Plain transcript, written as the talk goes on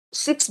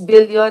6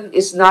 billion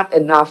is not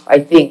enough, I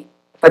think,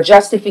 a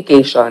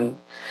justification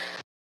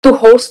to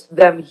host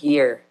them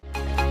here.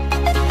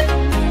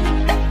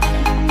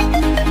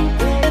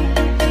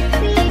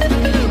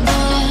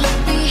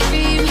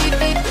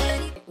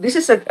 This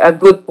is a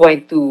good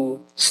point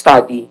to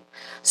study.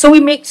 So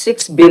we make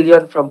 6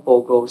 billion from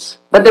POGOs,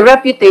 but the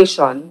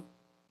reputation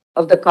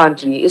of the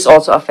country is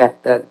also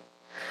affected.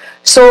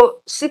 So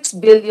 6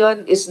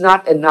 billion is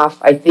not enough,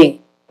 I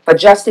think, a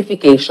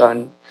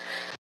justification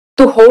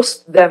to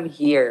host them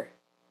here.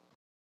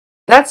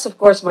 That's, of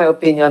course, my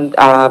opinion.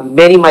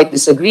 Many might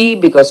disagree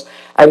because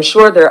I'm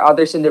sure there are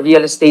others in the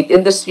real estate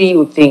industry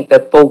who think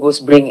that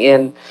POGOs bring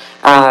in,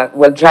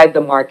 will drive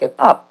the market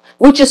up,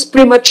 which is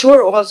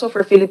premature also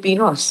for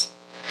Filipinos.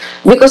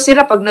 Because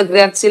sila, pag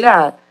nag-rent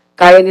sila,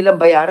 kaya nilang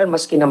bayaran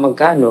maski na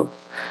magkano.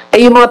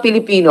 Eh, yung mga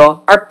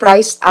Pilipino are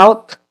priced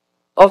out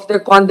of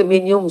their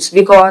condominiums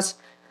because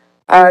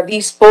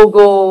these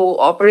POGO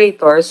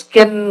operators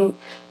can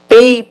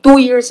pay 2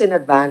 years in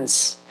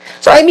advance.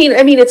 So I mean,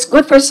 it's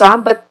good for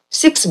some, but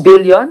 6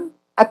 billion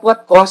at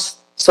what cost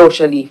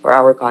socially for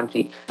our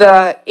country?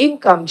 The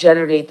income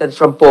generated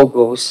from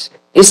POGOs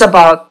is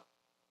about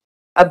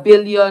 1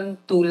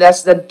 billion to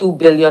less than 2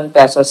 billion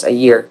pesos a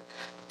year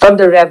from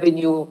the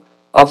revenue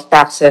of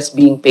taxes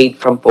being paid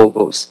from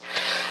POGOs.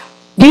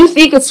 Do you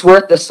think it's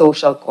worth the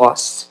social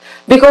costs?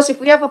 Because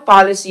if we have a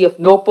policy of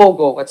no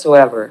POGO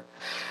whatsoever,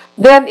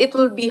 then it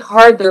will be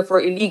harder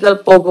for illegal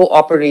POGO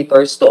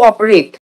operators to operate.